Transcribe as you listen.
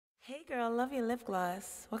Hey girl, love your lip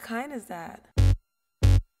gloss. What kind is that?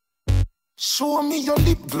 Show me your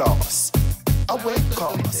lip gloss. Away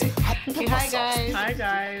comes. Okay, hi guys. Hi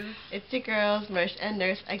guys. It's your girls, Mersh and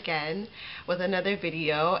Nerse again with another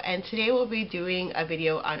video, and today we'll be doing a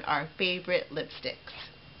video on our favorite lipsticks.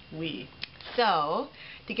 So,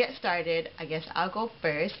 to get started, I guess I'll go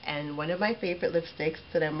first, and one of my favorite lipsticks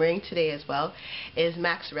that I'm wearing today as well is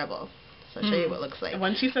MAC's Rebel. So I'll show you what it looks like.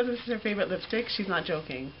 When she says this is her favorite lipstick, she's not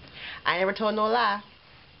joking. I never told no lie.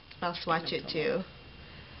 I'll swatch it too.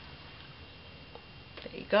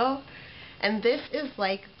 There you go. And this is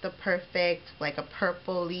like the perfect, like a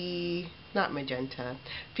purpley, not magenta,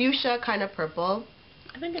 fuchsia kind of purple.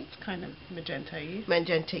 I think it's kind of magenta-y.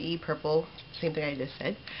 Magenta-y purple, same thing I just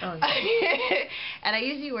said. Oh, yeah. And I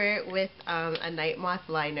usually wear it with a Nightmoth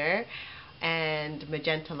liner and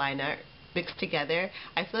magenta liner mixed together.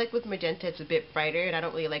 I feel like with magenta it's a bit brighter, and I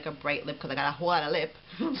don't really like a bright lip because I got a whole lot of lip.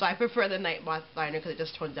 So I prefer the Nightmoth liner because it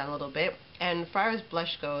just tones down a little bit. And as far as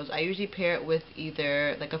blush goes, I usually pair it with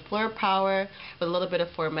either like a Floor Power with a little bit of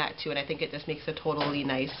format too, and I think it just makes a totally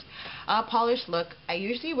nice polished look. I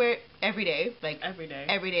usually wear it every day, like every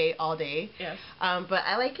day, all day. Yes. But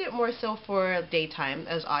I like it more so for daytime,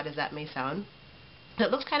 as odd as that may sound. It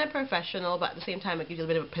looks kind of professional, but at the same time it gives you a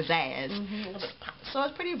bit of a pizzazz. A little bit of pop. So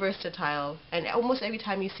it's pretty versatile, and almost every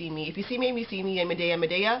time you see me, if you see me, and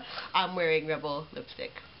Medea, I'm wearing Rebel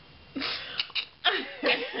lipstick.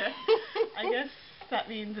 I guess that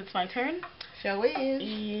means it's my turn. So it is.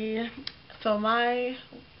 Yeah. So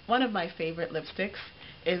one of my favorite lipsticks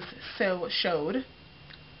is Chaud,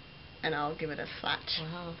 and I'll give it a swatch.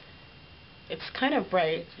 Wow. It's kind of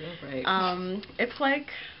bright. It's real bright. It's like,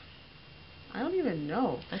 I don't even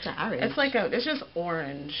know. That's an orange. It's like it's just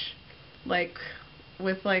orange, like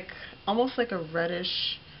with like almost like a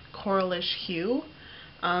reddish, coralish hue.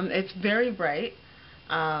 It's very bright.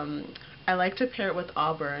 I like to pair it with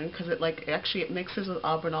Auburn because it mixes with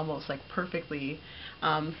Auburn almost like perfectly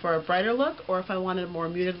for a brighter look. Or if I wanted a more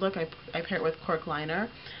muted look, I pair it with Cork Liner.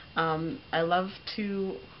 I love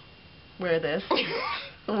to wear this.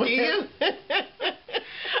 Do you?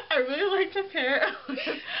 I really like to pair it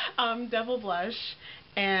with Devil Blush,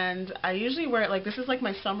 and I usually wear it like this is like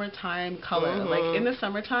my summertime color. Like in the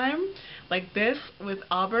summertime, like this with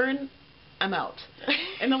Auburn, I'm out.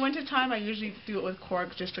 In the wintertime, I usually do it with Cork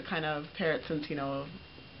just to kind of pair it since, you know,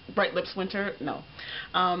 bright lips winter, no.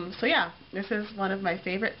 So yeah, this is one of my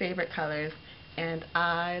favorite colors, and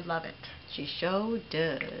I love it. She sure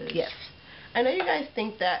does. Yes. I know you guys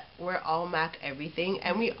think that we're all MAC everything,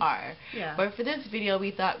 and we are. Yeah. But for this video,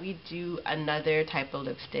 we thought we'd do another type of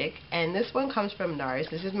lipstick, and this one comes from NARS.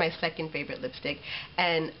 This is my second favorite lipstick,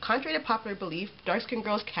 and contrary to popular belief, dark skin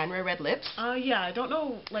girls can wear red lips. Yeah, I don't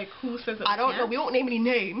know like who says it. I don't know. We won't name any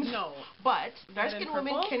names. No. But dark skin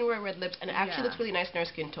women can wear red lips, and it actually looks really nice in our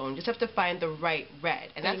skin tone. Just have to find the right red,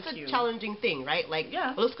 and that's the challenging thing, right? Like,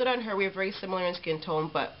 it looks good on her. We're very similar in skin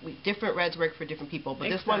tone, but different reds work for different people. But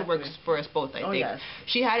this one works for us both, I think. Yes.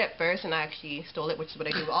 She had it first, and I actually stole it, which is what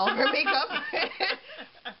I do with all of her makeup.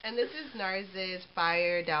 And this is NARS's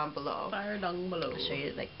Fire Down Below. Fire Down Below. I'll show you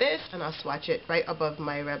it like this, and I'll swatch it right above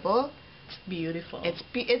my Rebel. It's beautiful.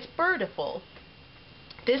 It's birdiful.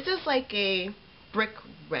 This is like a brick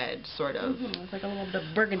red, sort of. It's like a little bit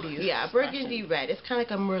of burgundy. Yeah, burgundy red. It's kind of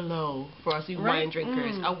like a Merlot for us wine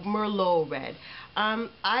drinkers. A Merlot red.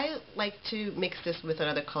 I like to mix this with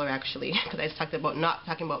another color actually, because I just talked about not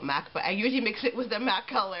talking about MAC, but I usually mix it with the MAC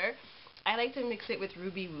color. I like to mix it with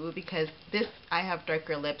Ruby Woo because I have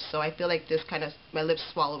darker lips, so I feel like this kind of, my lips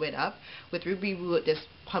swallow it up. With Ruby Woo, it just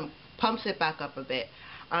pumps it back up a bit.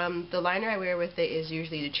 The liner I wear with it is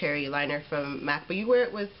usually the cherry liner from MAC, but you wear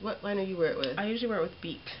it with, what liner you wear it with? I usually wear it with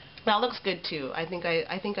Beet. That looks good too. I think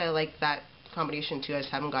I like that combination too. I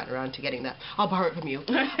just haven't gotten around to getting that. I'll borrow it from you.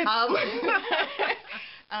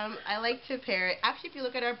 I like to pair it. Actually, if you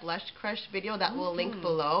look at our Blush Crush video, that will link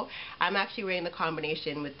below. I'm actually wearing the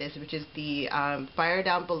combination with this, which is the Fire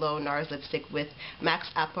Down Below NARS lipstick with MAC's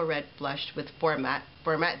Apple Red Blush with Format.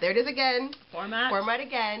 There it is again. Format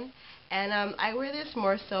again. And I wear this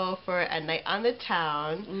more so for a night on the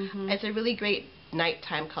town. It's a really great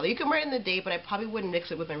nighttime color. You can wear it in the day, but I probably wouldn't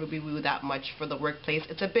mix it with my Ruby Woo that much for the workplace.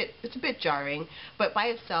 It's a bit jarring, but by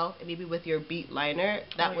itself, maybe with your Beet Liner,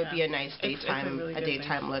 that would be a nice daytime, it's a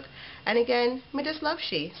daytime look. And again, I just love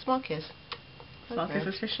She. Small kiss. Small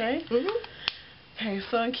kisses for Shay. Okay,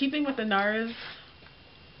 so in keeping with the NARS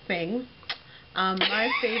thing,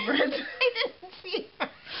 my favorite. I didn't see her.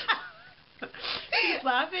 She's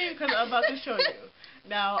laughing because I'm about to show you.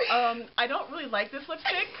 Now, I don't really like this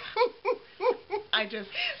lipstick. I just,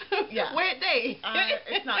 Where it day?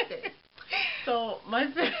 It's not day. So my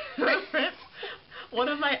favorite, one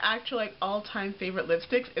of my actual like all-time favorite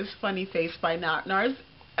lipsticks is Funny Face by NARS.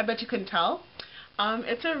 I bet you couldn't tell.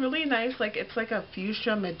 It's a really nice, like, it's like a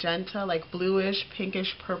fuchsia magenta, like bluish,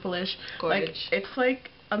 pinkish, purplish. Gorgeous. Like, it's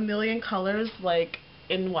like a million colors, like,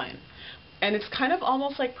 in one. And it's kind of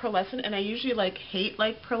almost like pearlescent, and I usually, like, hate,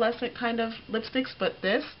 like, pearlescent kind of lipsticks, but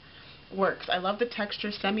this works. I love the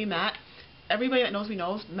texture, semi-matte. Everybody that knows me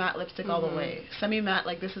knows matte lipstick all the way. Semi-matte,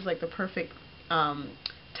 like, this is, like, the perfect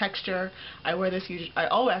texture. I wear this usually. I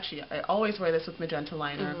always wear this with Magenta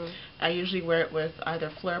Liner. I usually wear it with either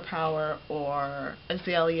Fleur Power or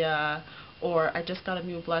Azalea, or I just got a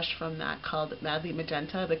new blush from MAC called Madly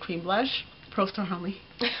Magenta, the cream blush. Pro Store only.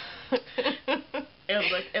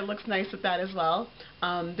 It looks nice with that as well.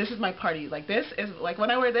 This is my party. Like, this is like when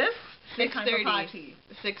I wear this. 6:30.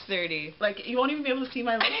 6:30. Like, you won't even be able to see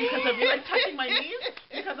my lips because I'll be like touching my knees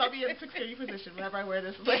because I'll be in 6:30 position whenever I wear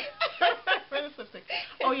this. Like, I wear this lipstick.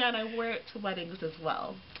 Oh yeah, and I wear it to weddings as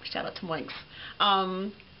well. Shout out to Moinks.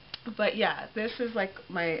 But yeah, this is like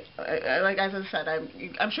my like, as I said,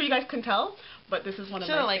 I'm sure you guys can tell, but this is one of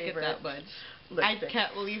my favorite. It that much. Lipstick. I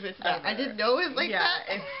can't believe it's that. I didn't know it was like that.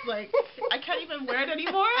 Yeah, it's like I can't even wear it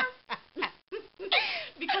anymore.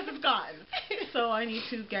 Because it's gone. So I need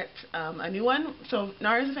to get a new one. So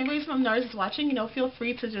NARS, if anybody from NARS is watching, you know, feel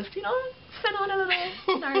free to just, you know, send on a little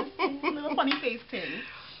NARS thing, a little funny face thing.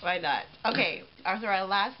 Why not? Okay, so our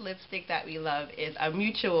last lipstick that we love is a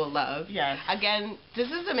mutual love. Yes. Again, this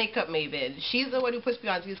is a makeup maven. She's the one who puts me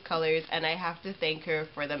on these colors, and I have to thank her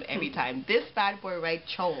for them every time. This bad boy right,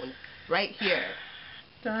 Chaud, right here.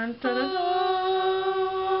 Dun, dun, dun, dun.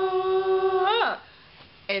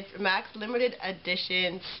 It's MAC's limited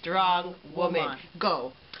edition Strong Woman.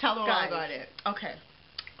 Go. Tell them all about it. Okay.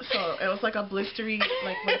 So it was like a blistery,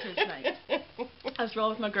 like, winter's night. I was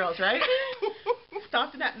rolling with my girls, right?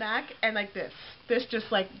 Stopped in at MAC, and like this just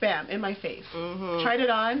like bam in my face. Tried it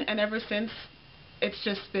on, and ever since, it's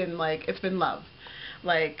just been like, it's been love.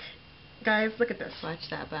 Like, guys, look at this. Watch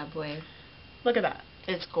that bad boy. Look at that.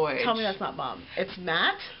 It's gorgeous. Tell me that's not bomb. It's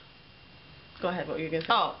matte. Go ahead, what were you going to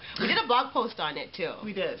say? Oh, we did a blog post on it, too.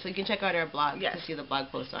 We did. So you can check out our blog to see the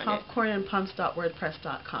blog post on it.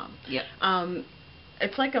 popcornandpumps.wordpress.com. Yep.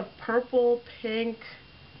 It's like a purple, pink,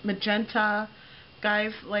 magenta.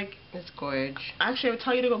 Guys, like... It's gorgeous. Actually, I would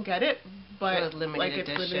tell you to go get it, but it's limited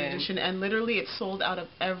edition. And literally it's sold out of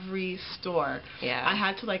every store. Yeah. I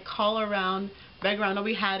had to, like, call around, beg around.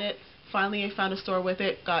 Nobody had it. Finally, I found a store with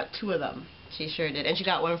it. Got 2 of them. She sure did. And she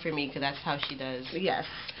got one for me because that's how she does. Yes.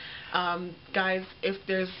 Guys, if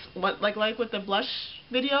there's one, like with the blush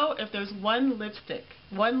video, if there's one lipstick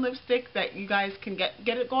that you guys can get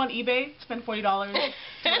it, go on eBay, spend $40.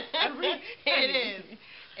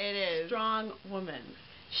 It is. Strong Woman.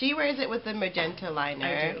 She wears it with the Magenta Liner.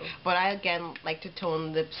 I do. But I, again, like to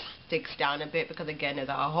tone lipsticks down a bit because, again, there's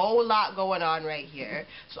a whole lot going on right here.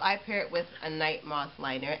 So I pair it with a Nightmoth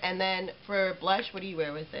Liner. And then for blush, what do you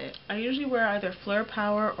wear with it? I usually wear either Fleur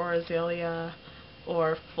Power or Azalea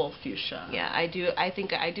or Full Fuchsia. Yeah, I do. I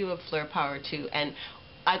think I do a Fleur Power, too. And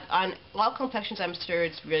on all complexions, I'm sure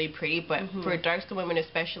it's really pretty, but for dark-skinned women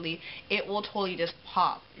especially, it will totally just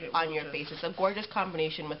pop on your face. It's a gorgeous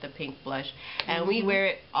combination with the pink blush, and we wear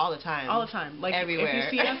it all the time. All the time. Like, everywhere.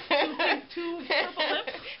 If you see us two purple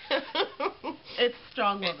lips, it's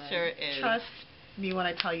Strong Woman. It sure is. Trust me when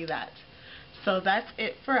I tell you that. So that's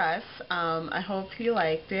it for us. I hope you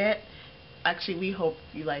liked it. Actually, we hope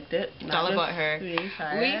you liked it. It's all about her. We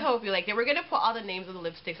hope you liked it. We're going to put all the names of the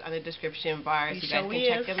lipsticks on the description bar so you guys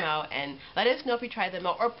can check them out. And let us know if you tried them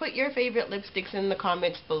out. Or put your favorite lipsticks in the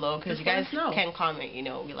comments below because you guys can comment. You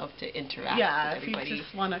know, we love to interact with everybody. If you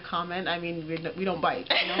just want to comment, I mean, we don't bite.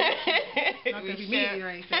 You know? Not going to be mean or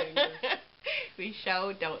anything. We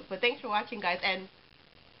sure don't. But thanks for watching, guys. And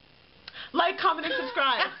like, comment, and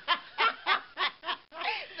subscribe.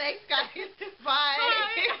 Thanks, guys. Bye.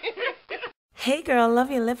 Hey girl,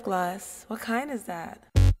 love your lip gloss. What kind is that?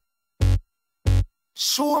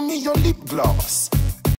 Show me your lip gloss.